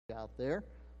out there,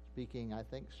 speaking, I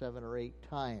think, 7 or 8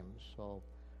 times. So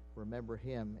remember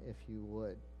him if you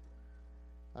would.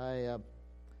 I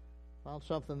found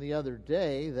something the other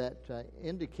day that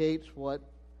indicates what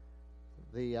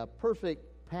the perfect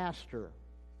pastor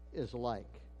is like.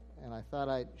 And I thought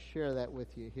I'd share that with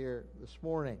you here this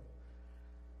morning.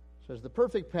 It says, the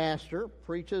perfect pastor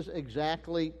preaches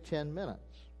exactly 10 minutes.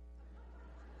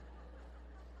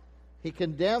 He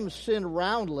condemns sin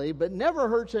roundly, but never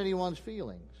hurts anyone's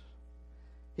feelings.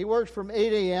 He works from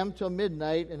 8 a.m. till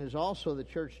midnight and is also the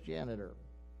church janitor.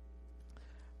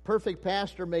 Perfect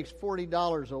pastor makes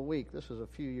 $40 a week. This is a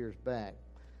few years back.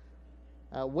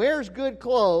 Wears good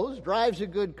clothes, drives a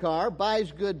good car,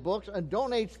 buys good books, and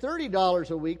donates $30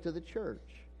 a week to the church.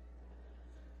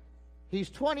 He's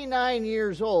 29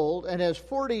 years old and has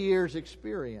 40 years'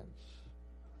 experience.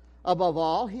 Above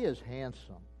all, he is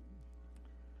handsome.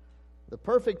 The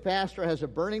perfect pastor has a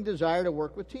burning desire to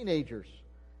work with teenagers,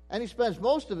 and he spends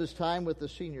most of his time with the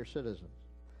senior citizens.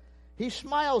 He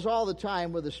smiles all the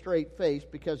time with a straight face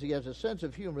because he has a sense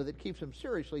of humor that keeps him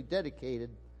seriously dedicated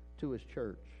to his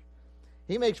church.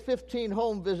 He makes 15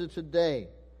 home visits a day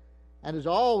and is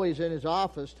always in his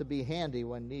office to be handy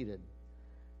when needed.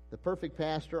 The perfect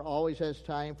pastor always has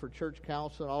time for church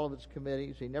council and all of its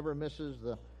committees. He never misses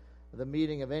the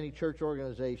meeting of any church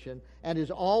organization and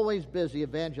is always busy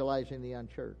evangelizing the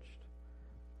unchurched.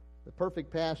 The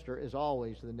perfect pastor is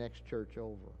always the next church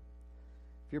over.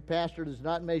 If your pastor does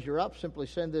not measure up, simply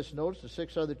send this notice to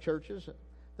 6 other churches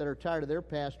that are tired of their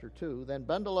pastor too. Then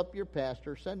bundle up your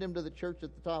pastor, send him to the church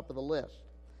at the top of the list.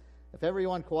 If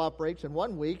everyone cooperates, in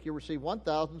 1 week you'll receive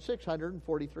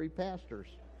 1,643 pastors.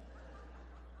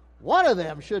 One of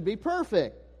them should be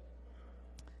perfect.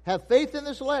 Have faith in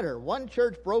this letter. One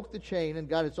church broke the chain and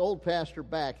got its old pastor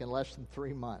back in less than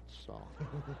 3 months. So,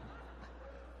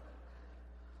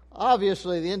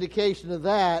 obviously, the indication of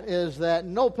that is that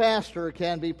no pastor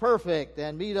can be perfect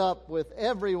and meet up with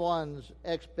everyone's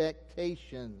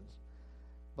expectations.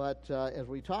 But as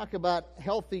we talk about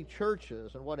healthy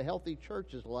churches and what a healthy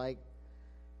church is like,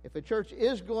 if a church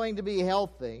is going to be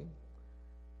healthy,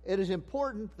 it is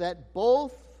important that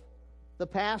both the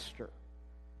pastor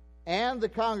and the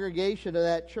congregation of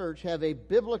that church have a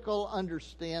biblical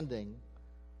understanding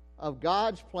of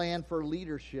God's plan for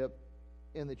leadership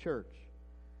in the church.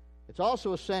 It's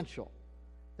also essential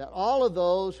that all of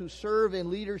those who serve in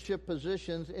leadership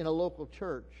positions in a local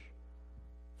church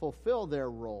fulfill their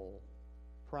role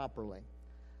properly.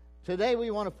 Today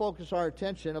we want to focus our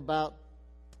attention about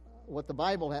what the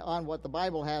Bible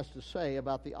has to say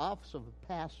about the office of a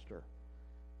pastor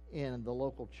in the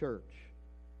local church.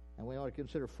 And we want to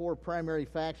consider 4 primary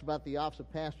facts about the office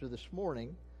of pastor this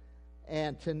morning.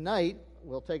 And tonight,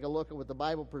 we'll take a look at what the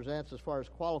Bible presents as far as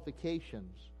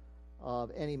qualifications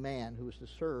of any man who is to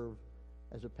serve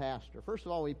as a pastor. First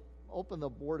of all, we open the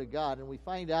Word of God and we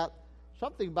find out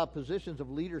something about positions of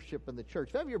leadership in the church.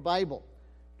 If you have your Bible,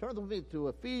 turn with me to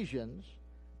Ephesians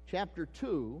chapter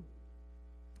 2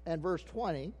 and verse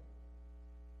 20. It's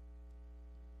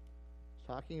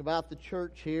talking about the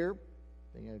church here,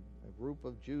 being a group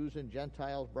of Jews and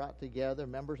Gentiles brought together,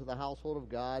 members of the household of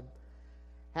God,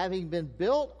 having been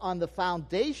built on the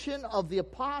foundation of the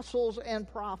apostles and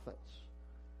prophets,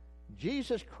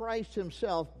 Jesus Christ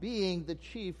himself being the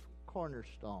chief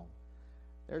cornerstone.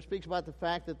 There it speaks about the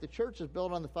fact that the church is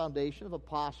built on the foundation of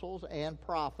apostles and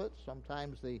prophets.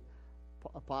 Sometimes the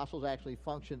apostles actually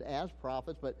functioned as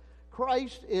prophets, but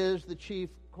Christ is the chief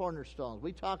cornerstone.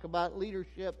 We talk about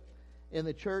leadership in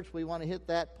the church. We want to hit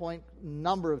that point a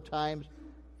number of times.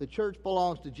 The church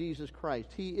belongs to Jesus Christ.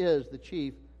 He is the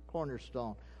chief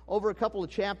cornerstone. Over a couple of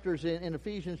chapters in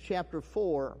Ephesians chapter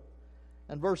 4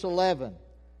 and verse 11,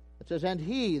 it says, and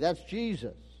he, that's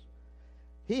Jesus,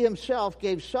 he himself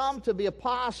gave some to be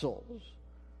apostles,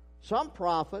 some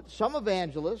prophets, some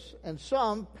evangelists, and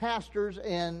some pastors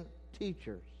and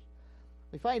teachers.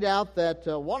 We find out that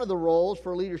one of the roles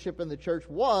for leadership in the church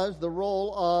was the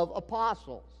role of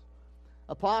apostles.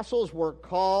 Apostles were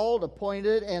called,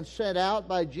 appointed, and sent out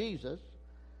by Jesus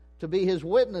to be his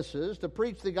witnesses, to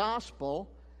preach the gospel,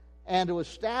 and to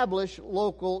establish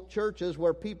local churches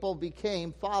where people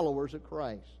became followers of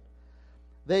Christ.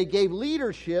 They gave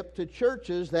leadership to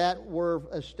churches that were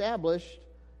established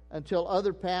until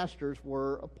other pastors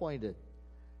were appointed.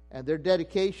 And their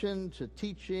dedication to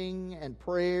teaching and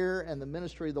prayer and the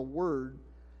ministry of the Word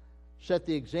set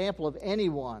the example of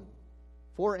anyone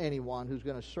who's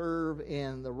going to serve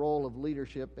in the role of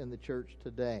leadership in the church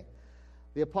today.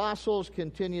 The apostles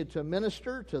continued to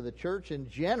minister to the church in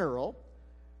general,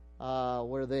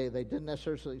 where they didn't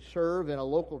necessarily serve in a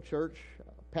local church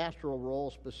pastoral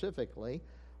role specifically,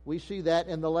 We see that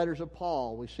in the letters of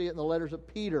Paul. We see it in the letters of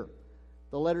Peter,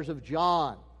 the letters of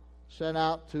John, sent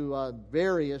out to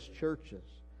various churches.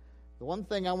 The one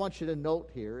thing I want you to note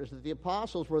here is that the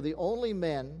apostles were the only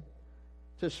men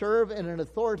to serve in an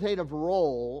authoritative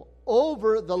role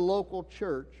over the local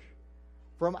church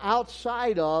from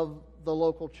outside of the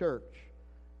local church.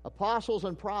 Apostles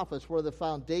and prophets were the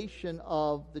foundation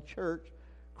of the church.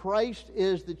 Christ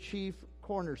is the chief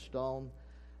cornerstone.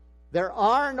 There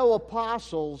are no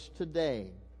apostles today.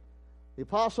 The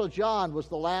Apostle John was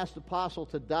the last apostle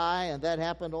to die, and that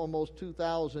happened almost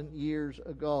 2,000 years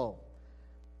ago.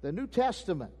 The New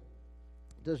Testament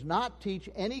does not teach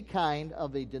any kind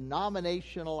of a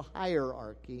denominational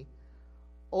hierarchy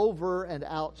over and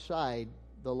outside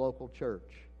the local church.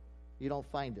 You don't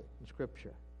find it in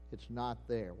Scripture. It's not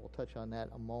there. We'll touch on that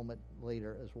a moment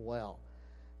later as well.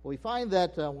 We find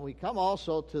that when we come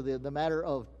also to the matter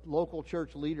of local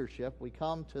church leadership, we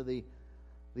come to the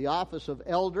office of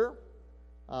elder,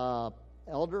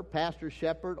 pastor,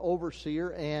 shepherd,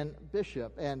 overseer, and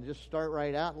bishop. And just start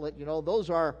right out and let you know those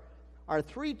are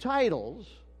three titles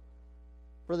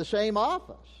for the same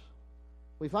office.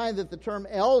 We find that the term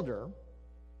elder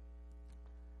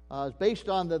is based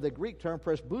on the Greek term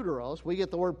presbyteros. We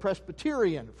get the word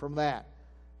Presbyterian from that.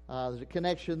 There's a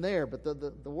connection there, but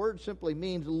the word simply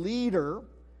means leader.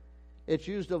 It's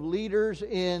used of leaders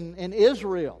in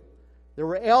Israel. There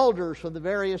were elders from the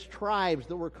various tribes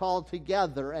that were called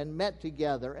together and met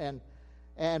together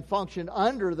and functioned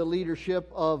under the leadership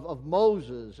of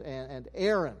Moses and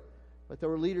Aaron. But there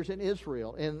were leaders in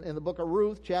Israel. In the book of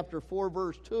Ruth, chapter 4,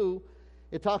 verse 2,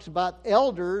 it talks about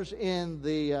elders in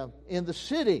the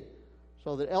city.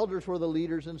 So that elders were the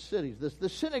leaders in cities. The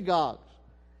synagogues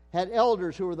had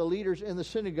elders who were the leaders in the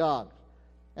synagogues.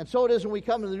 And so it is when we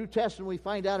come to the New Testament, we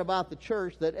find out about the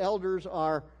church that elders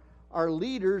are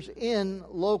leaders in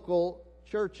local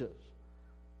churches.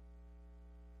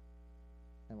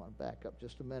 I want to back up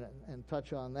just a minute and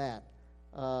touch on that.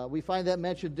 We find that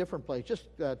mentioned different places.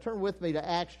 Just turn with me to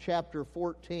Acts chapter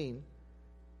 14,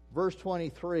 verse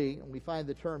 23, and we find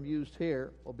the term used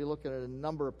here. We'll be looking at a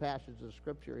number of passages of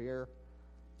Scripture here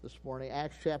this morning.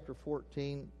 Acts chapter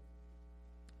 14,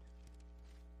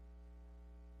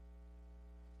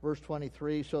 verse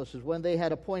 23. So it says, when they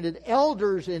had appointed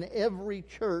elders in every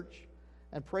church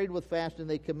and prayed with fasting,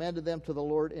 they commended them to the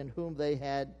Lord in whom they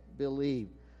had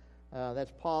believed.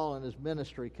 That's Paul and his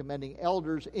ministry, commending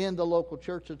elders in the local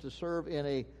churches to serve in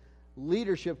a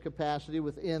leadership capacity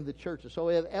within the churches. So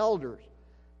we have elders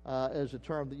as a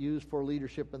term that used for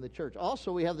leadership in the church.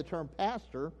 Also, we have the term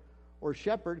pastor or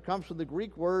shepherd, comes from the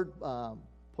Greek word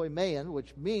poimeon,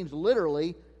 which means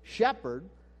literally shepherd.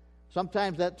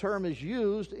 Sometimes that term is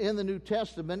used in the New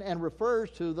Testament and refers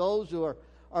to those who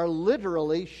are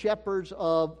literally shepherds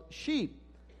of sheep.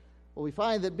 Well, we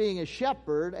find that being a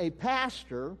shepherd, a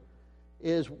pastor,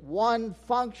 is one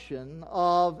function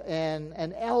of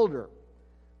an elder.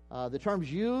 The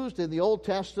term's used in the Old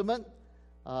Testament.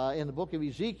 In the book of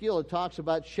Ezekiel, it talks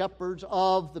about shepherds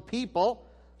of the people.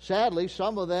 Sadly,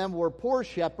 some of them were poor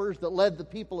shepherds that led the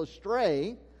people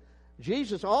astray.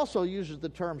 Jesus also uses the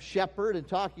term shepherd in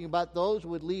talking about those who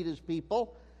would lead his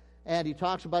people. And he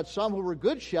talks about some who were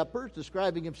good shepherds,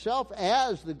 describing himself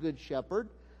as the good shepherd,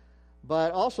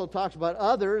 but also talks about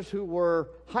others who were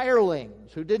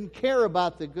hirelings, who didn't care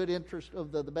about the good interest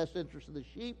of the best interest of the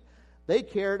sheep. They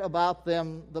cared about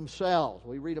them themselves.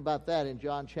 We read about that in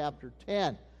John chapter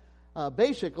 10.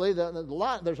 Basically,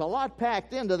 there's a lot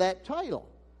packed into that title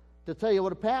to tell you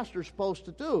what a pastor's supposed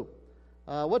to do.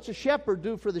 What's a shepherd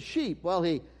do for the sheep? Well,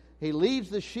 he leads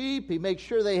the sheep. He makes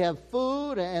sure they have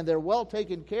food and they're well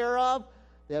taken care of.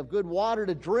 They have good water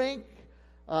to drink.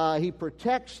 He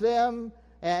protects them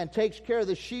and takes care of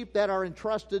the sheep that are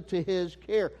entrusted to his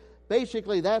care.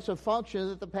 Basically, that's a function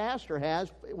that the pastor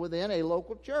has within a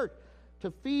local church,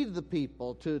 to feed the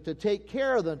people, to take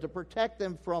care of them, to protect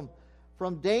them from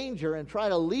danger and try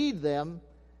to lead them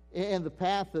in the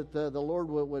path that the Lord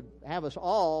would have us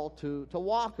all to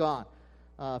walk on.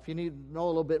 If you need to know a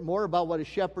little bit more about what a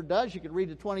shepherd does, you can read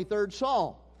the 23rd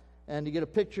Psalm, and you get a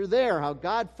picture there how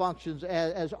God functions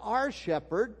as our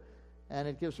shepherd, and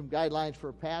it gives some guidelines for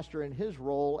a pastor in his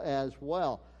role as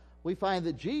well. We find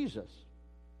that Jesus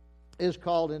is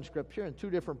called in Scripture in two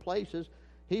different places.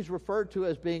 He's referred to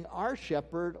as being our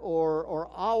shepherd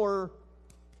or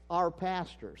our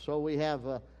pastor. So we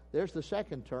have, there's the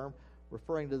second term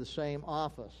referring to the same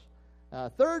office.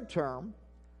 Third term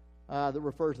that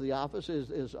refers to the office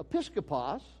is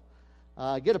episkopos.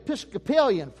 Get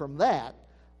Episcopalian from that.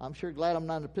 I'm sure glad I'm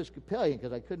not an Episcopalian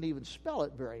because I couldn't even spell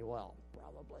it very well,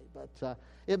 probably. But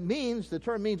the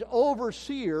term means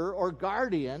overseer or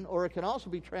guardian, or it can also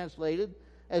be translated,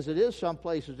 as it is some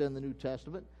places in the New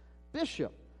Testament,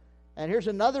 bishop. And here's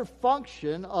another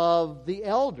function of the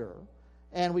elder.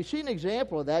 And we see an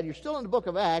example of that. You're still in the book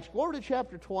of Acts. Go over to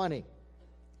chapter 20.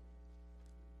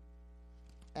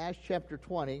 Acts chapter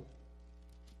 20.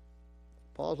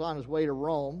 Paul's on his way to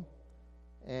Rome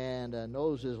and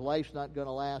knows his life's not going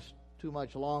to last too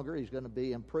much longer. He's going to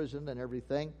be imprisoned and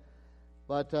everything.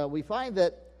 But we find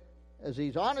that as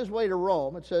he's on his way to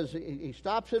Rome, it says he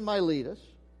stops in Miletus,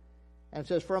 and it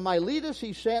says, from Miletus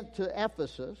he sent to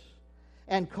Ephesus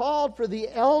and called for the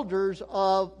elders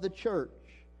of the church.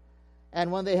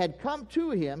 And when they had come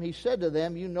to him, he said to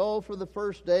them, you know from the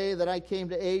first day that I came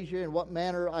to Asia in what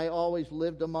manner I always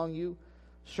lived among you,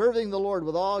 serving the Lord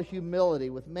with all humility,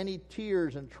 with many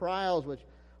tears and trials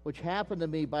which happened to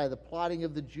me by the plotting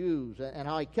of the Jews, and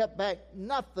how I kept back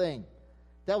nothing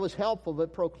that was helpful,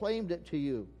 but proclaimed it to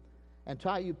you and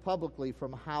taught you publicly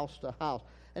from house to house.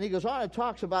 And he goes on and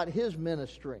talks about his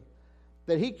ministry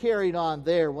that he carried on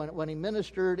there when he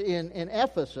ministered in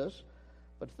Ephesus.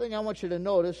 But the thing I want you to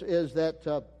notice is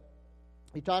that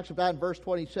he talks about in verse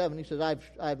 27, he says,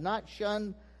 I've not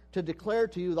shunned to declare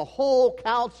to you the whole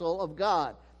counsel of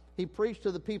God. He preached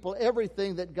to the people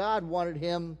everything that God wanted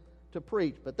him to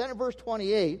preach. But then in verse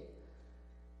 28,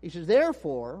 he says,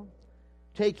 therefore,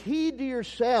 take heed to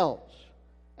yourselves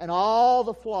and all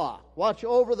the flock. Watch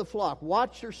over the flock.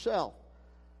 Watch yourself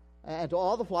and to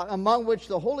all the flock, among which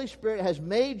the Holy Spirit has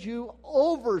made you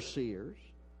overseers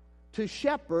to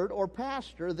shepherd or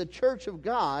pastor the church of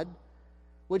God,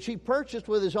 which he purchased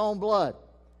with his own blood.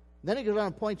 Then he goes on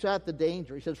and points out the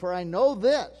danger. He says, for I know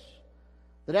this,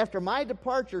 that after my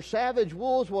departure savage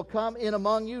wolves will come in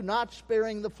among you, not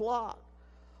sparing the flock.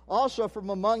 Also from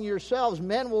among yourselves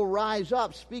men will rise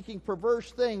up, speaking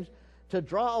perverse things, to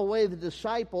draw away the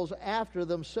disciples after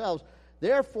themselves.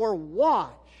 Therefore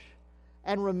watch,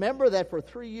 and remember that for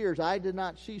 3 years I did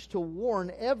not cease to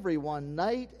warn everyone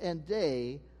night and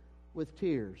day with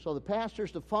tears. So the pastor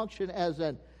is to function as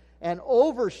an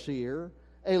overseer,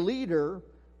 a leader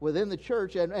within the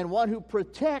church, and one who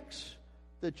protects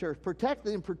the church,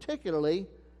 protecting particularly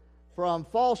from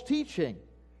false teaching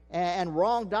and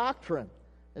wrong doctrine.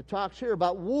 It talks here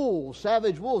about wolves,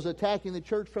 savage wolves attacking the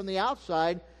church from the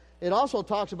outside. It also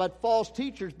talks about false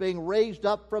teachers being raised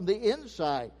up from the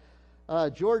inside.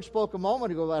 George spoke a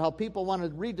moment ago about how people want to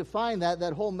redefine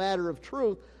that whole matter of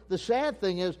truth. The sad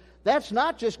thing is, that's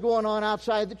not just going on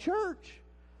outside the church.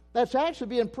 That's actually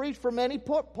being preached from many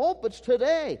pulpits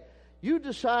today. You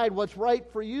decide what's right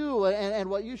for you and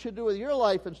what you should do with your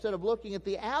life instead of looking at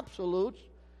the absolutes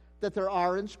that there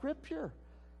are in Scripture.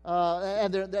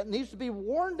 And that needs to be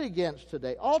warned against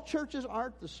today. All churches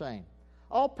aren't the same.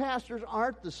 All pastors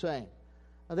aren't the same.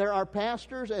 There are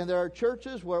pastors and there are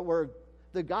churches where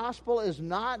the gospel is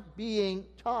not being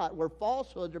taught, where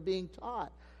falsehoods are being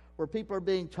taught, where people are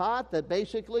being taught that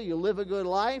basically you live a good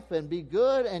life and be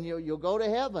good and you'll go to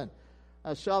heaven.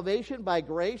 Salvation by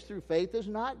grace through faith is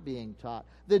not being taught.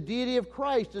 The deity of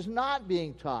Christ is not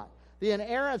being taught. The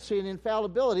inerrancy and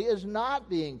infallibility is not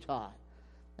being taught.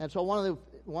 And so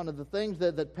one of the things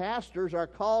that pastors are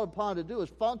called upon to do is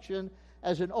function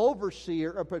as an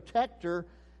overseer, a protector,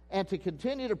 and to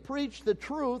continue to preach the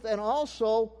truth and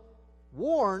also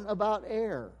warn about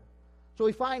error. So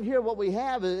we find here what we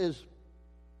have is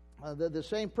the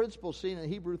same principle seen in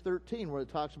Hebrew 13, where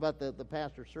it talks about the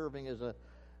pastor serving as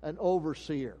an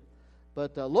overseer.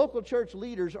 But local church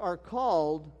leaders are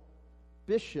called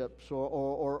bishops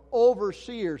or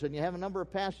overseers, and you have a number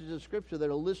of passages of Scripture that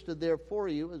are listed there for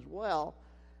you as well.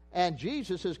 And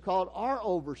Jesus is called our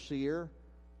overseer,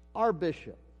 our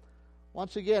bishop.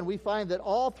 Once again, we find that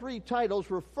all three titles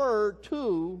refer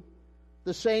to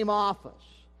the same office.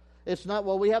 It's not,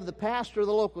 well, we have the pastor of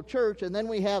the local church, and then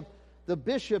we have the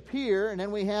bishop here, and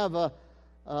then we have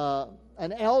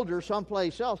an elder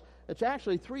someplace else. It's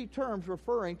actually three terms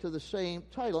referring to the same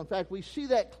title. In fact, we see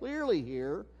that clearly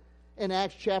here in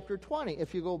Acts chapter 20.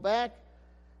 If you go back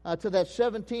to that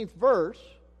 17th verse,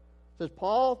 it says,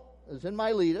 Paul is in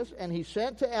Miletus, and he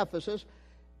sent to Ephesus,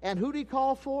 and who did he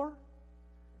call for?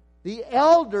 The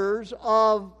elders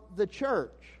of the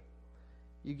church.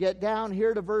 You get down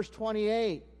here to verse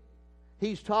 28.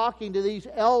 He's talking to these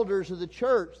elders of the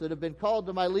church that have been called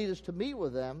to Miletus to meet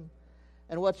with them.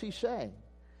 And what's he saying?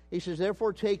 He says,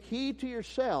 therefore take heed to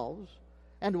yourselves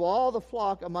and to all the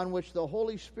flock among which the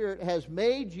Holy Spirit has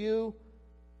made you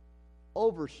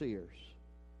overseers,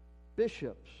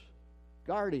 bishops,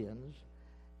 guardians,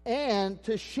 and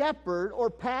to shepherd or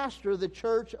pastor the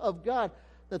church of God.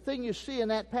 The thing you see in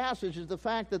that passage is the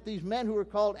fact that these men who were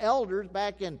called elders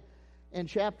back in in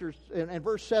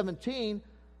verse 17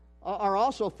 are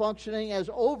also functioning as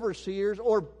overseers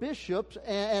or bishops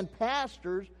and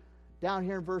pastors down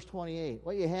here in verse 28.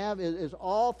 What you have is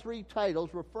all three titles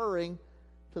referring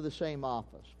to the same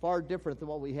office. Far different than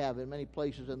what we have in many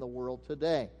places in the world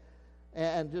today.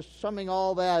 And just summing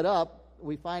all that up,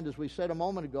 we find, as we said a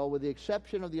moment ago, with the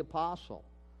exception of the apostle,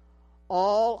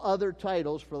 all other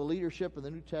titles for the leadership in the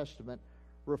New Testament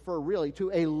refer really to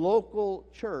a local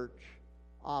church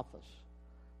office.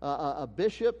 A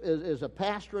bishop is a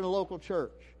pastor in a local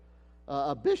church.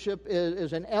 A bishop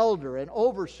is an elder, an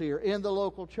overseer in the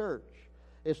local church.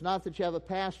 It's not that you have a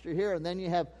pastor here and then you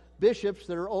have bishops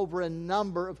that are over a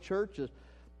number of churches.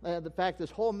 The fact,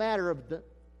 this whole matter of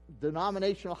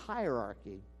denominational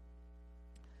hierarchy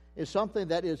is something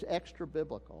that is extra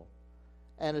biblical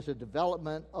and is a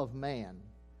development of man.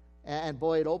 And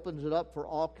boy, it opens it up for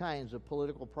all kinds of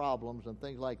political problems and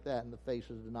things like that in the face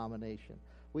of denomination.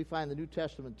 We find the New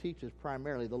Testament teaches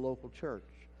primarily the local church,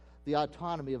 the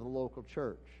autonomy of the local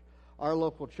church. Our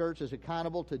local church is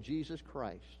accountable to Jesus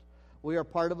Christ. We are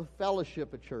part of a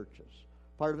fellowship of churches,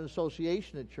 part of an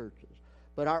association of churches.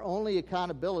 But our only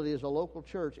accountability as a local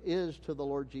church is to the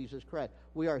Lord Jesus Christ.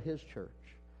 We are His church.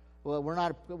 Well, we're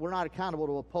not accountable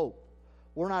to a pope.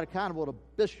 We're not accountable to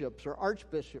bishops or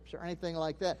archbishops or anything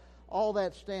like that. All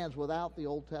that stands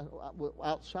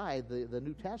outside the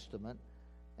New Testament,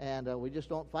 and we just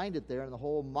don't find it there in the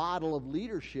whole model of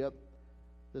leadership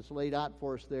that's laid out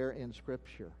for us there in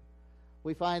Scripture.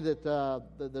 We find that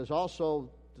there's also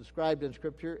described in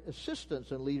Scripture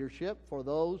assistants in leadership for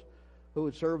those who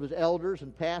would serve as elders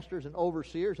and pastors and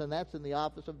overseers, and that's in the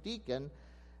office of deacon.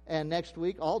 And next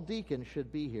week, all deacons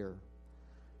should be here.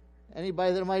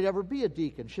 Anybody that might ever be a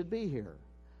deacon should be here.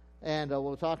 And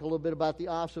we'll talk a little bit about the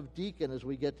office of deacon as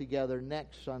we get together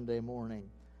next Sunday morning.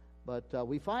 But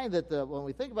we find that when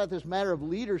we think about this matter of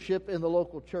leadership in the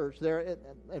local church,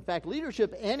 in fact,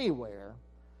 leadership anywhere,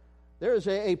 there is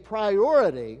a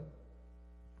priority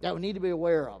that we need to be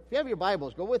aware of. If you have your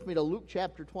Bibles, go with me to Luke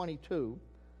chapter 22.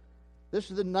 This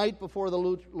is the night before the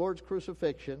Lord's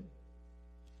crucifixion.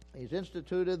 He's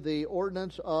instituted the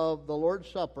ordinance of the Lord's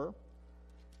Supper.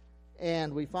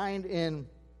 And we find in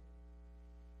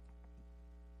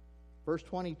verse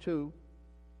 22,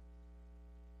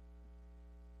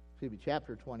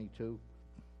 chapter 22,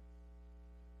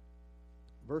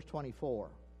 verse 24,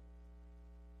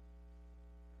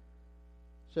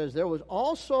 says, there was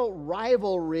also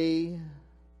rivalry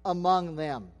among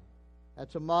them.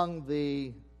 That's among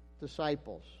the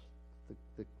disciples.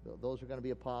 Those are going to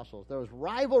be apostles. There was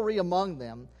rivalry among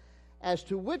them as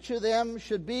to which of them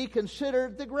should be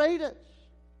considered the greatest.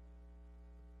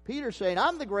 Peter saying,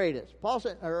 I'm the greatest. Paul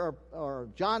saying, or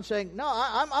John saying, no,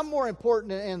 I'm more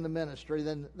important in the ministry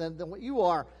than what you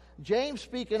are. James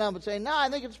speaking up and saying, no, I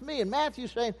think it's me. And Matthew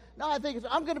saying, no,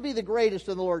 I'm going to be the greatest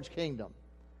in the Lord's kingdom.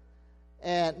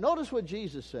 And notice what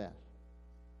Jesus says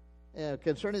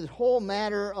concerning this whole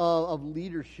matter of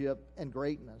leadership and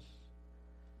greatness.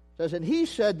 It says, and he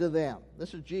said to them,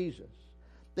 this is Jesus,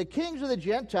 the kings of the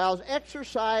Gentiles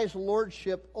exercise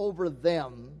lordship over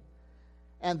them,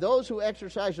 and those who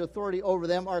exercise authority over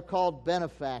them are called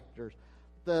benefactors.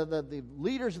 The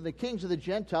leaders and the kings of the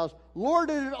Gentiles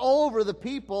lorded it over the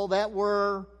people that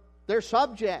were their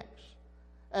subjects,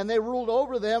 and they ruled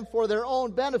over them for their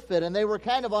own benefit, and they were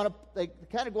kind of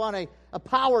go on a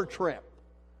power trip.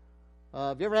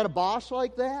 Have you ever had a boss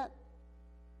like that?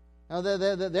 Now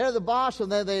they're the boss,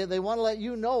 and they want to let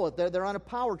you know it. They're on a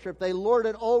power trip. They lord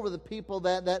it over the people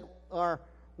that are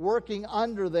working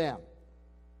under them.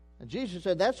 And Jesus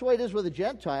said that's the way it is with the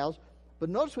Gentiles. But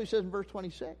notice what he says in verse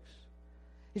 26.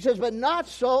 He says, but not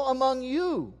so among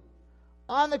you.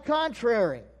 On the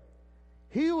contrary,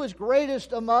 he who is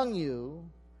greatest among you,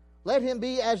 let him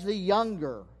be as the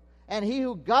younger, and he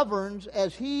who governs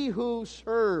as he who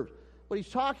serves. What he's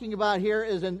talking about here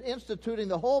is instituting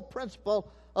the whole principle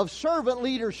of servant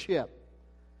leadership.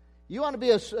 You want to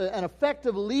be an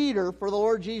effective leader for the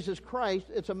Lord Jesus Christ.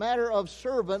 It's a matter of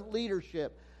servant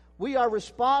leadership. We are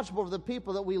responsible for the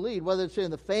people that we lead, whether it's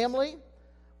in the family,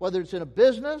 whether it's in a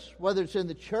business, whether it's in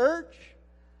the church.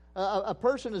 A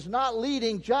person is not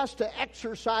leading just to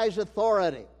exercise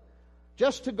authority,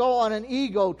 just to go on an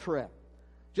ego trip,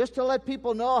 just to let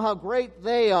people know how great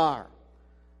they are.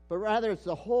 But rather, it's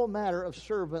the whole matter of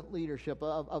servant leadership.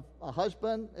 A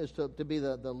husband is to be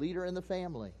the leader in the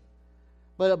family.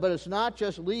 But it's not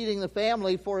just leading the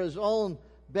family for his own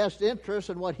best interest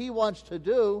and what he wants to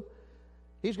do.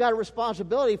 He's got a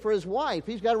responsibility for his wife.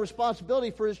 He's got a responsibility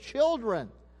for his children.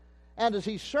 And as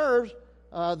he serves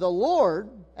the Lord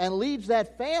and leads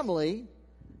that family,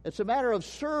 It's a matter of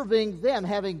serving them,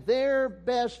 having their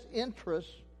best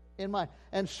interests in mind.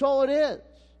 And so it is.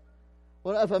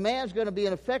 Well, if a man's going to be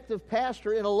an effective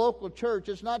pastor in a local church,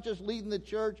 it's not just leading the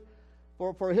church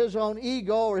for his own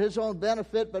ego or his own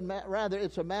benefit, but rather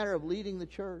it's a matter of leading the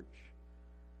church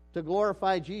to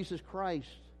glorify Jesus Christ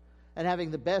and having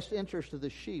the best interest of the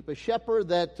sheep. A shepherd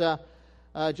that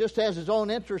just has his own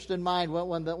interest in mind.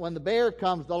 When the bear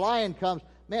comes, the lion comes,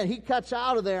 man, he cuts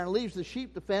out of there and leaves the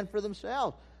sheep to fend for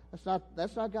themselves.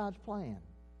 That's not God's plan.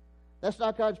 That's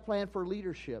not God's plan for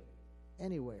leadership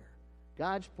anywhere.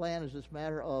 God's plan is this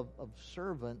matter of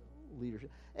servant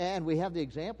leadership. And we have the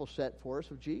example set for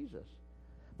us of Jesus.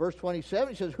 Verse 27,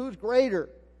 he says, who's greater,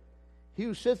 he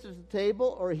who sits at the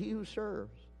table or he who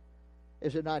serves?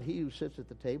 Is it not he who sits at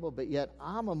the table? But yet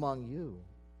I'm among you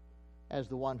as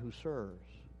the one who serves.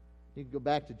 You can go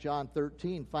back to John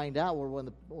 13, find out where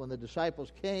when the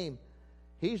disciples came,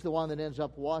 he's the one that ends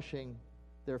up washing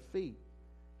their feet.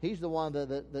 He's the one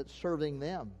that's serving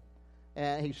them.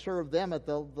 And he served them at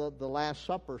the Last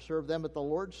Supper, served them at the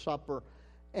Lord's Supper,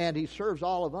 and he serves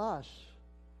all of us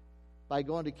by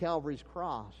going to Calvary's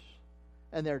cross,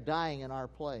 and they're dying in our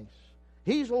place.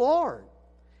 He's Lord.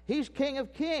 He's King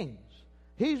of Kings.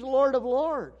 He's Lord of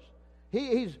Lords.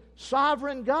 He's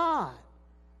sovereign God.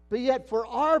 But yet for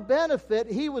our benefit,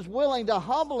 he was willing to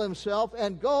humble himself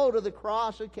and go to the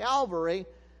cross of Calvary,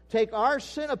 take our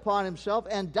sin upon himself,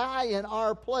 and die in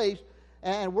our place.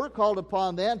 And we're called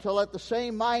upon then to let the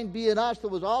same mind be in us that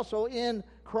was also in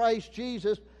Christ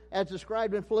Jesus, as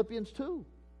described in Philippians 2.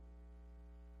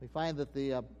 We find that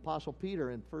the Apostle Peter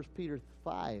in 1 Peter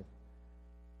 5,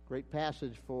 great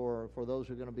passage for those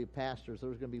who are going to be pastors,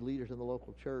 those who are going to be leaders in the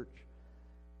local church.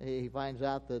 He finds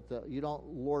out that you don't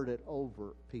lord it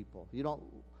over people. You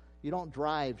don't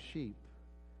drive sheep.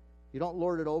 You don't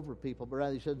lord it over people, but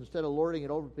rather he says instead of lording it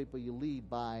over people, you lead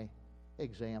by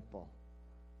example.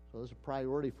 So this is a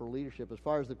priority for leadership. As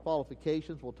far as the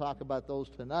qualifications, we'll talk about those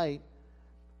tonight.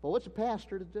 But what's a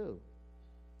pastor to do?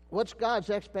 What's God's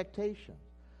expectation?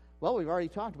 Well, we've already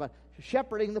talked about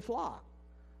shepherding the flock,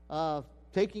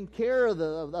 taking care of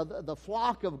the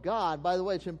flock of God. By the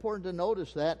way, it's important to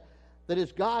notice that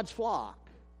it's God's flock.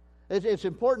 It's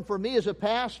important for me as a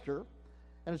pastor,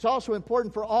 and it's also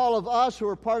important for all of us who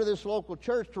are part of this local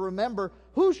church to remember,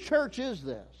 whose church is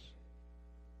this?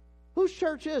 Whose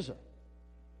church is it?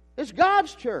 It's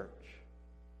God's church.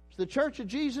 It's the church of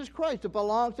Jesus Christ. It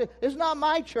belongs to. It's not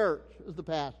my church as the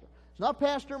pastor. It's not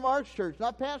Pastor Mark's church. It's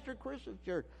not Pastor Chris's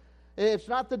church. It's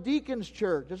not the deacon's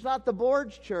church. It's not the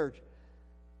board's church.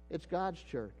 It's God's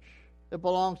church. It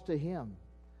belongs to him.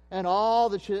 And all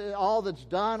that's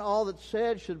done, all that's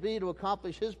said should be to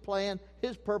accomplish his plan,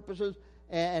 his purposes,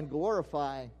 and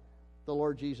glorify the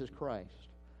Lord Jesus Christ.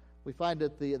 We find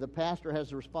that the pastor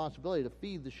has the responsibility to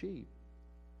feed the sheep.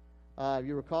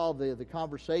 You recall the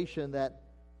conversation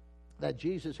that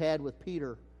Jesus had with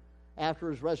Peter after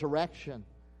his resurrection.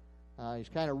 He's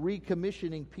kind of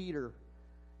recommissioning Peter.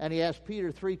 And he asked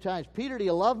Peter 3 times, Peter, do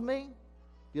you love me?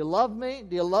 Do you love me?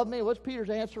 Do you love me? What's Peter's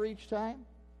answer each time?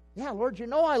 Yeah, Lord, you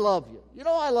know I love you. You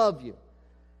know I love you.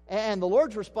 And the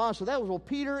Lord's response to that was, well,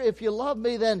 Peter, if you love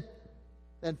me, then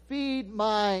feed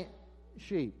my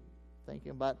sheep.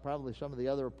 Thinking about probably some of the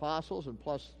other apostles and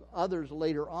plus others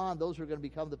later on, those who are going to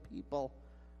become the people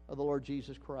of the Lord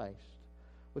Jesus Christ.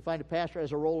 We find a pastor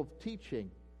has a role of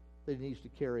teaching that he needs to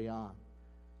carry on.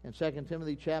 In 2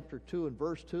 Timothy chapter 2 and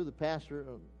verse 2, the pastor,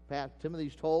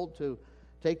 Timothy's told to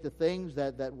take the things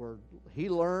that he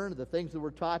learned, the things that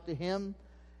were taught to him,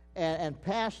 and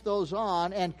pass those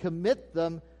on and commit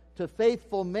them to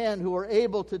faithful men who are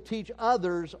able to teach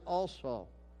others also.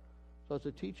 So it's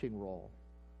a teaching role.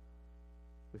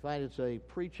 We find it's a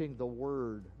preaching the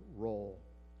word role.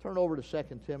 Turn over to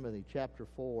 2 Timothy chapter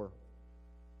 4.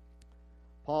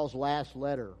 Paul's last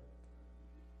letter,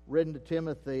 written to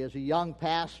Timothy as a young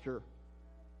pastor,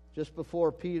 just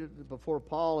before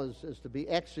Paul is to be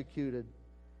executed.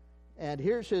 And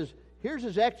here's his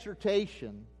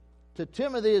exhortation to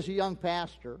Timothy as a young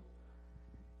pastor.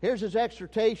 Here's his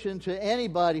exhortation to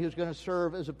anybody who's going to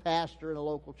serve as a pastor in a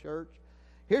local church.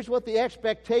 Here's what the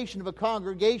expectation of a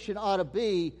congregation ought to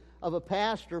be of a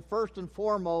pastor, first and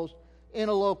foremost, in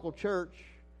a local church.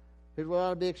 Here's what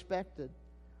ought to be expected.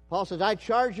 Paul says, I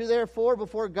charge you therefore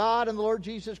before God and the Lord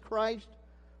Jesus Christ,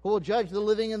 who will judge the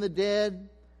living and the dead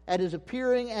at his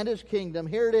appearing and his kingdom.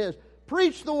 Here it is.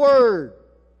 Preach the word.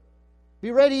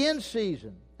 Be ready in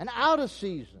season and out of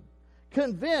season.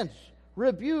 Convince,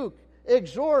 rebuke,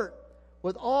 exhort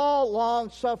with all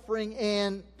long-suffering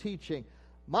and teaching.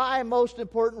 My most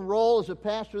important role as a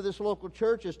pastor of this local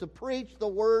church is to preach the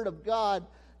Word of God,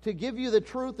 to give you the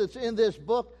truth that's in this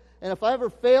book, And if I ever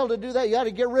fail to do that, you got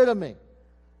to get rid of me.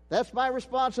 That's my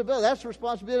responsibility. That's the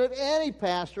responsibility of any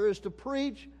pastor, is to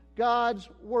preach God's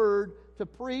Word, to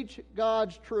preach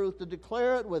God's truth, to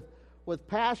declare it with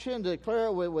passion, to declare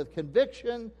it with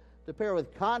conviction, to declare it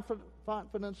with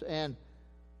confidence, and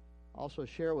also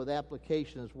share it with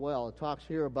application as well. It talks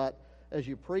here about, as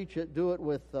you preach it, do it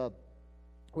with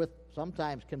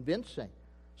sometimes convincing,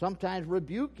 sometimes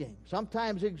rebuking,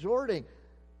 sometimes exhorting.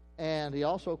 And he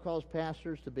also calls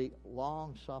pastors to be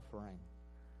long-suffering.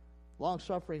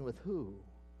 Long-suffering with who?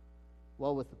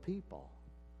 Well, with the people.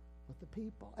 With the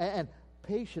people. And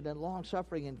patient and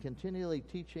long-suffering and continually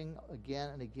teaching again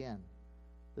and again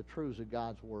the truths of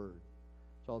God's Word.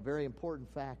 So a very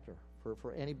important factor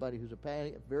for anybody who's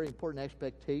a very important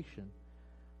expectation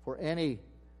for any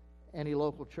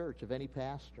local church, of any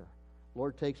pastor.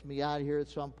 Lord takes me out of here at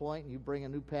some point and you bring a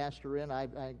new pastor in, I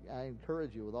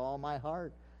encourage you with all my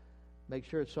heart. Make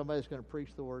sure it's somebody that's going to preach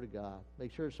the Word of God.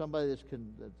 Make sure it's somebody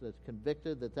that's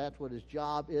convicted that that's what his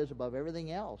job is above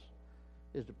everything else,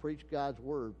 is to preach God's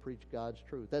Word, preach God's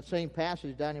truth. That same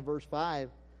passage down in verse 5,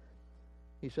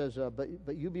 he says,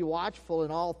 but you be watchful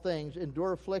in all things,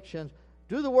 endure afflictions,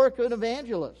 do the work of an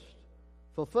evangelist,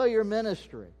 fulfill your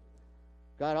ministry.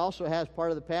 God also has part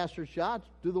of the pastor's job,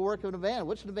 do the work of an evangelist.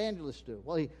 What's an evangelist do?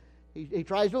 Well, he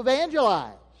tries to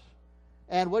evangelize.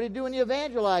 And what do you do when you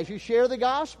evangelize? You share the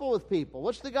gospel with people.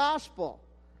 What's the gospel?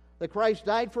 That Christ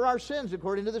died for our sins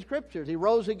according to the Scriptures. He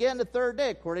rose again the third day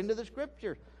according to the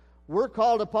Scriptures. We're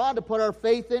called upon to put our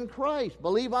faith in Christ.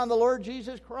 Believe on the Lord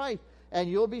Jesus Christ, and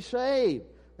you'll be saved.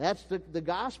 That's the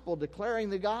gospel, declaring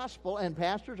the gospel, and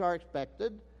pastors are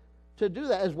expected to do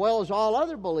that, as well as all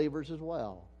other believers as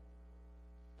well,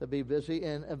 to be busy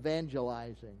in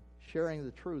evangelizing, sharing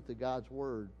the truth of God's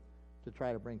Word, to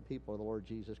try to bring people to the Lord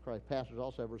Jesus Christ. Pastors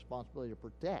also have a responsibility to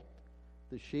protect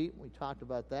the sheep. We talked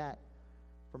about that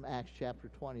from Acts chapter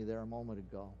 20 there a moment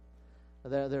ago.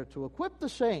 They're to equip the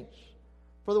saints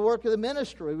for the work of the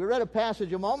ministry. We read a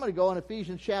passage a moment ago in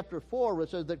Ephesians chapter 4 where it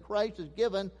says that Christ has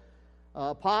given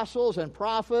apostles and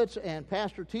prophets and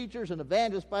pastor teachers and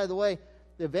evangelists. By the way,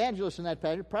 the evangelists in that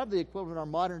passage, probably the equivalent of our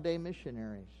modern day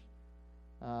missionaries.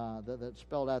 That's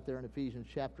spelled out there in Ephesians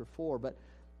chapter 4. But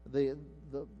the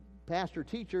pastor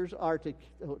teachers are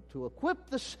to equip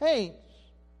the saints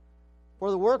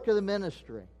for the work of the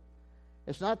ministry.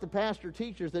 It's not the pastor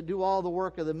teachers that do all the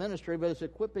work of the ministry, but it's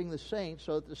equipping the saints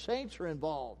so that the saints are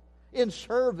involved in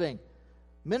serving,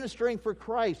 ministering for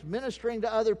Christ, ministering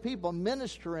to other people,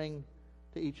 ministering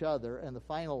to each other. And the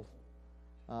final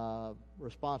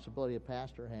responsibility a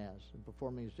pastor has in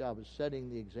performing his job is setting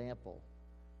the example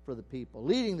for the people,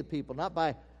 leading the people, not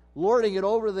by lording it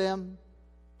over them,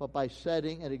 but by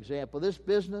setting an example. This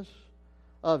business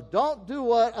of don't do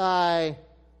what I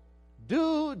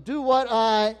do what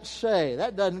I say,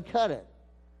 that doesn't cut it.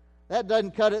 That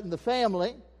doesn't cut it in the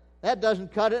family. That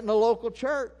doesn't cut it in the local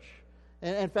church.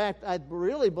 And in fact, I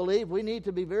really believe we need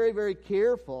to be very, very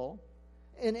careful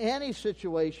in any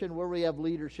situation where we have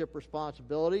leadership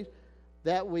responsibilities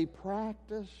that we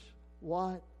practice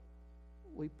what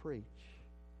we preach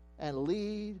and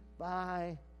lead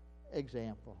by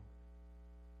example.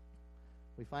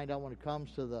 We find out when it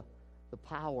comes to the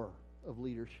power of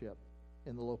leadership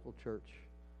in the local church,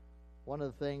 one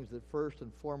of the things that first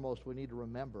and foremost we need to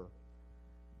remember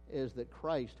is that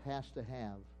Christ has to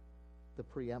have the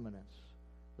preeminence.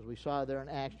 As we saw there in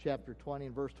Acts chapter 20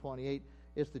 and verse 28,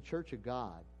 it's the church of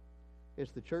God. It's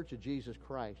the church of Jesus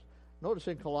Christ. Notice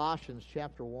in Colossians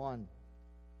chapter 1,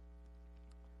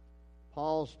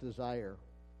 Paul's desire.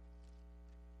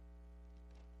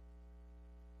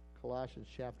 Colossians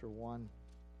chapter 1,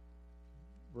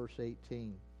 verse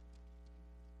 18.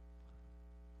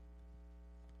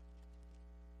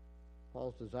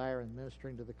 Paul's desire in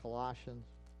ministering to the Colossians,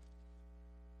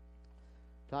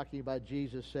 talking about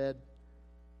Jesus, said,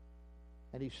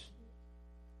 and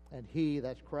he,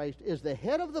 that's Christ, is the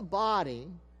head of the body,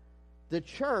 the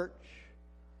church,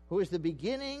 who is the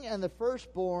beginning and the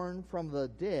firstborn from the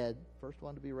dead, first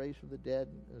one to be raised from the dead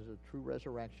as a true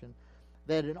resurrection,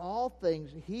 that in all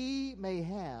things he may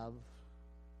have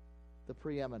the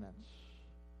preeminence.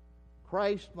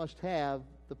 Christ must have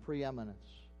the preeminence.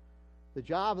 The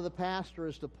job of the pastor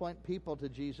is to point people to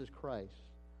Jesus Christ,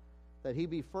 that he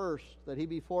be first, that he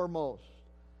be foremost,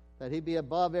 that he be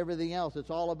above everything else. It's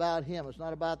all about him. It's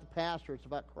not about the pastor. It's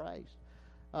about Christ.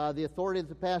 The authority that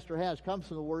the pastor has comes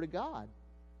from the Word of God.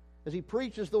 As he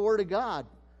preaches the Word of God,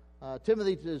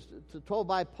 Timothy is told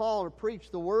by Paul to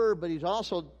preach the Word, but he's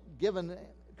also given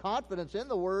confidence in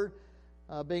the Word,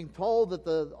 being told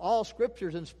that all Scripture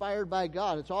is inspired by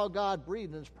God. It's all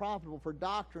God-breathed, and it's profitable for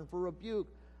doctrine, for rebuke,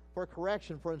 for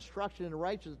correction, for instruction in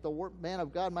righteousness, that the man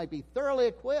of God might be thoroughly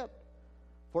equipped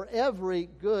for every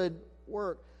good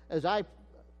work. As I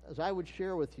would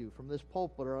share with you from this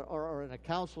pulpit or in a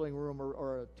counseling room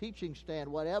or a teaching stand,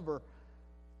 whatever,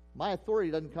 my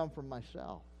authority doesn't come from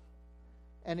myself.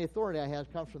 And the authority I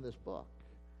have comes from this book.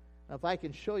 And if I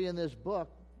can show you in this book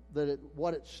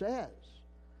what it says,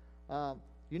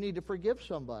 you need to forgive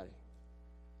somebody.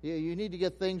 You need to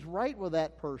get things right with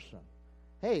that person.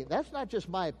 Hey, that's not just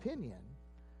my opinion.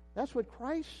 That's what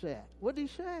Christ said. What did he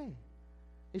say?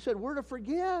 He said, we're to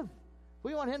forgive. If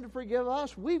we want him to forgive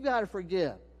us, we've got to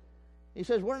forgive. He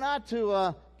says we're not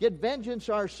to get vengeance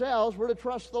ourselves. We're to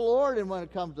trust the Lord when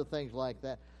it comes to things like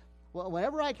that. Well,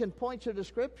 whenever I can point you to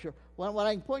Scripture, when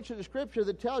I can point you to Scripture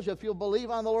that tells you if you'll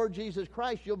believe on the Lord Jesus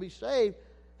Christ, you'll be saved,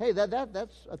 hey,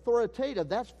 that's authoritative.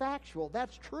 That's factual.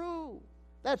 That's true.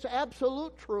 That's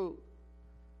absolute truth.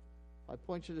 I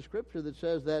point you to Scripture that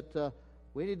says that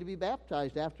we need to be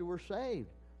baptized after we're saved.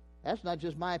 That's not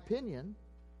just my opinion.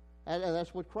 And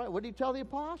that's what Christ. What did he tell the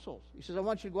apostles? He says, I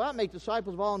want you to go out and make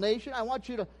disciples of all nations. I want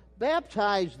you to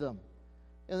baptize them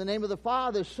in the name of the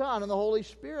Father, the Son, and the Holy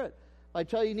Spirit. I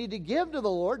tell you need to give to the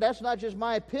Lord. That's not just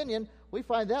my opinion. We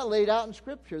find that laid out in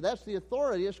Scripture. That's the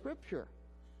authority of Scripture.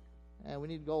 And we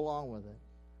need to go along with it.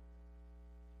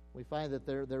 We find that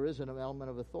there is an element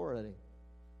of authority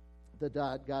that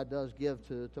God does give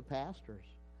to pastors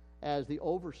as the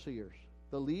overseers,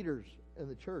 the leaders in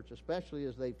the church, especially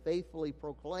as they faithfully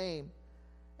proclaim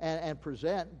and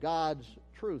present God's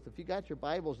truth. If you got your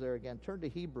Bibles there again, turn to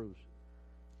Hebrews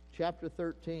chapter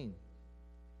 13.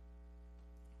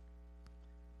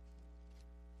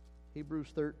 Hebrews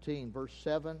 13, verse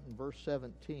 7 and verse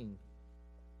 17.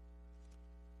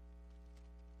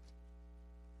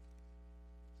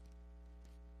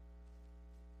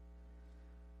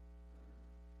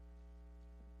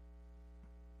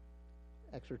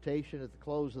 Exhortation at the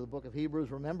close of the book of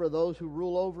Hebrews. Remember those who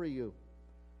rule over you,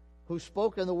 who've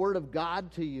spoken the word of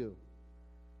God to you,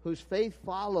 whose faith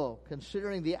follow,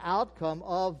 considering the outcome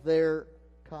of their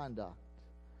conduct.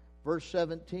 Verse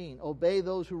 17, obey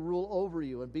those who rule over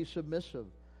you and be submissive,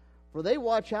 for they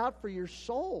watch out for your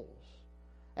souls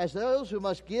as those who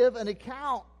must give an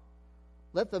account.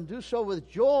 Let them do so with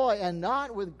joy and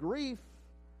not with grief,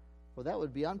 for that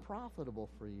would be unprofitable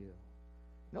for you.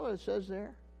 You know what it says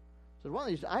there? It says, one of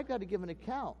these, I've got to give an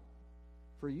account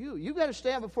for you. You've got to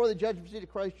stand before the judgment seat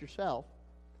of Christ yourself.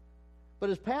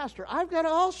 But as pastor, I've got to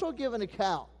also give an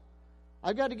account.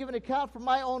 I've got to give an account for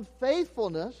my own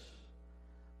faithfulness.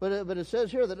 But it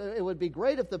says here that it would be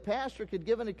great if the pastor could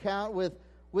give an account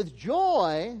with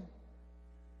joy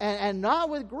and not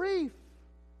with grief.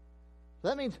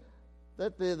 That means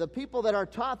that the people that are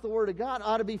taught the Word of God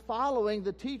ought to be following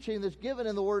the teaching that's given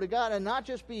in the Word of God and not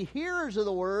just be hearers of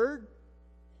the Word,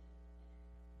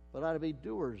 but ought to be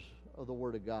doers of the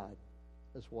Word of God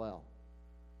as well.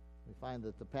 We find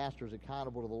that the pastor is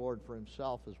accountable to the Lord for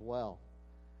himself as well.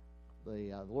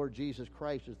 The Lord Jesus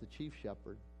Christ is the chief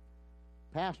shepherd.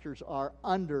 Pastors are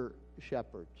under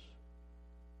shepherds.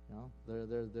 You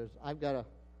know, I've got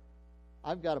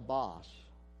a boss.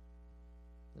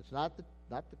 It's not the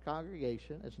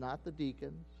congregation. It's not the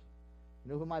deacons.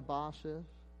 You know who my boss is?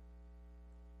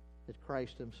 It's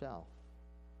Christ himself.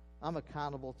 I'm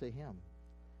accountable to him.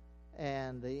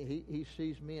 And he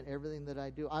sees me in everything that I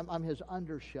do. I'm his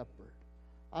under shepherd.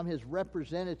 I'm his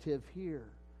representative here.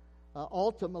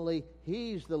 Ultimately,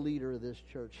 he's the leader of this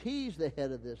church. He's the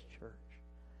head of this church.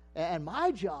 And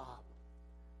my job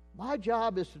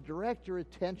is to direct your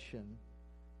attention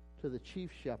to the chief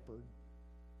shepherd,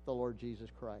 the Lord Jesus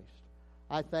Christ.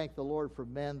 I thank the Lord for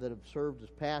men that have served as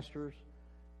pastors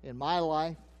in my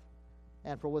life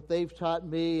and for what they've taught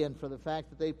me and for the fact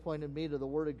that they've pointed me to the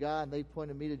Word of God and they've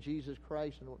pointed me to Jesus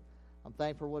Christ. And I'm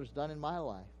thankful for what it's done in my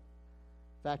life.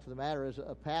 The fact of the matter is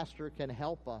a pastor can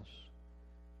help us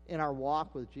in our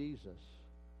walk with Jesus.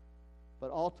 But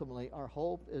ultimately, our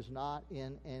hope is not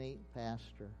in any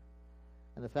pastor.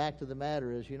 And the fact of the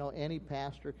matter is, any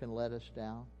pastor can let us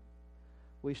down.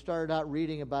 We started out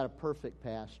reading about a perfect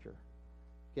pastor.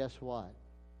 Guess what?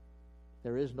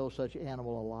 There is no such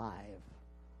animal alive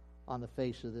on the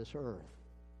face of this earth.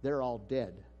 They're all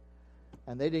dead.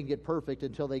 And they didn't get perfect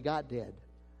until they got dead.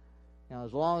 Now,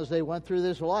 as long as they went through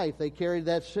this life, they carried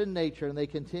that sin nature and they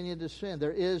continued to sin.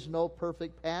 There is no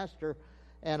perfect pastor.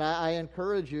 And I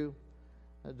encourage you,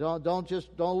 don't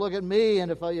look at me,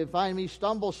 and if you find me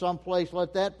stumble someplace,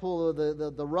 let that pull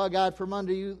the rug out from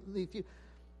under you.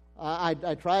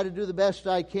 I try to do the best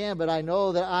I can, but I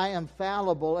know that I am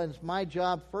fallible, and it's my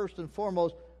job first and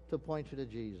foremost to point you to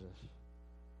Jesus.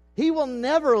 He will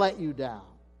never let you down.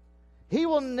 He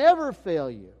will never fail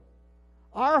you.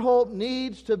 Our hope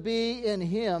needs to be in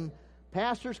Him.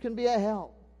 Pastors can be a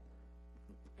help.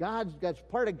 That's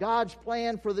part of God's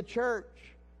plan for the church.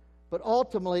 But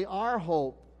ultimately, our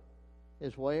hope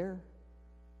is where?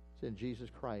 It's in Jesus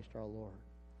Christ our Lord.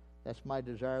 That's my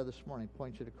desire this morning.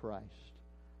 Point you to Christ.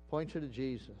 Point you to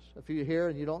Jesus. If you're here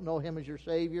and you don't know Him as your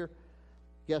Savior,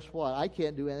 guess what? I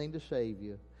can't do anything to save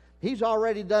you. He's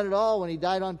already done it all when He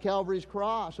died on Calvary's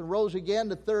cross and rose again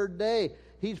the third day.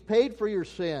 He's paid for your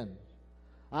sins.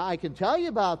 I can tell you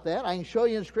about that. I can show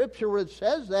you in Scripture where it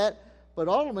says that, but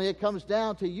ultimately it comes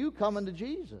down to you coming to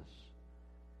Jesus.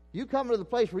 You come to the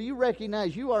place where you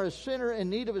recognize you are a sinner in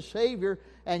need of a Savior,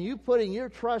 and you putting your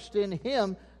trust in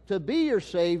Him to be your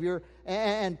Savior,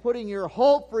 and putting your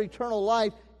hope for eternal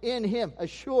life in Him, a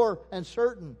sure and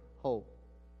certain hope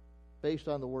based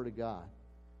on the Word of God.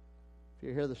 If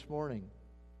you're here this morning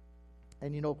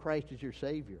and you know Christ is your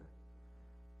Savior,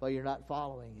 but you're not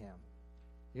following Him,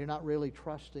 you're not really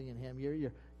trusting in Him,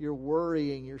 you're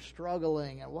worrying, you're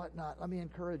struggling and whatnot, let me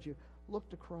encourage you, look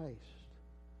to Christ.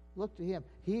 Look to Him.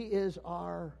 He is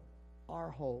our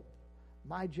hope.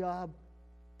 My job,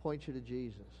 point you to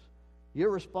Jesus. Your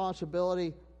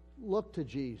responsibility, look to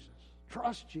Jesus.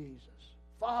 Trust Jesus.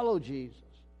 Follow Jesus.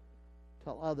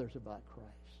 Tell others about Christ.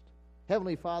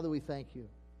 Heavenly Father, we thank You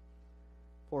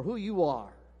for who You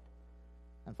are.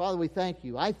 And Father, we thank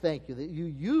You. I thank You that You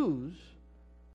use